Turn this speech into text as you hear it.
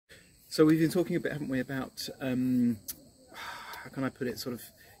So we've been talking a bit, haven't we, about, how can I put it, sort of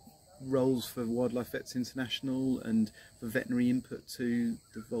roles for Wildlife Vets International and for veterinary input to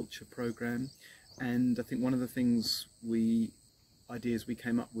the Vulture programme. And I think one of the ideas we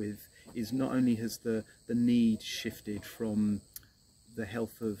came up with is not only has the need shifted from the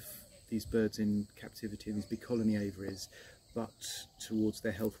health of these birds in captivity and these big colony aviaries, but towards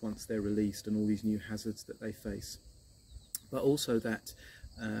their health once they're released and all these new hazards that they face. But also that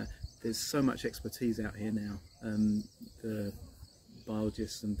there's so much expertise out here now. The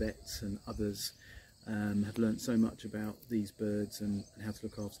biologists and vets and others have learned so much about these birds and how to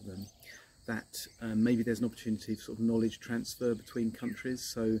look after them, that maybe there's an opportunity for sort of knowledge transfer between countries.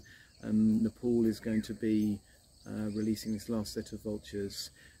 So Nepal is going to be releasing this last set of vultures,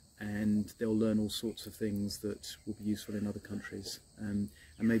 and they'll learn all sorts of things that will be useful in other countries, and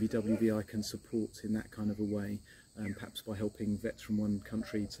maybe WVI can support in that kind of a way, perhaps by helping vets from one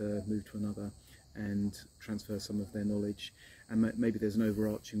country to move to another and transfer some of their knowledge. And maybe there's an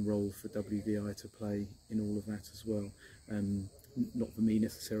overarching role for WVI to play in all of that as well. Not for me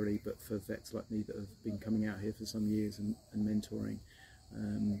necessarily, but for vets like me that have been coming out here for some years and mentoring,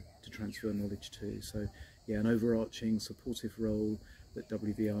 to transfer knowledge too. So yeah, an overarching supportive role that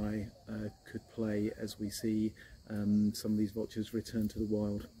WVI could play as we see some of these vultures return to the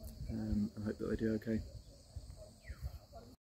wild. I hope that they do okay.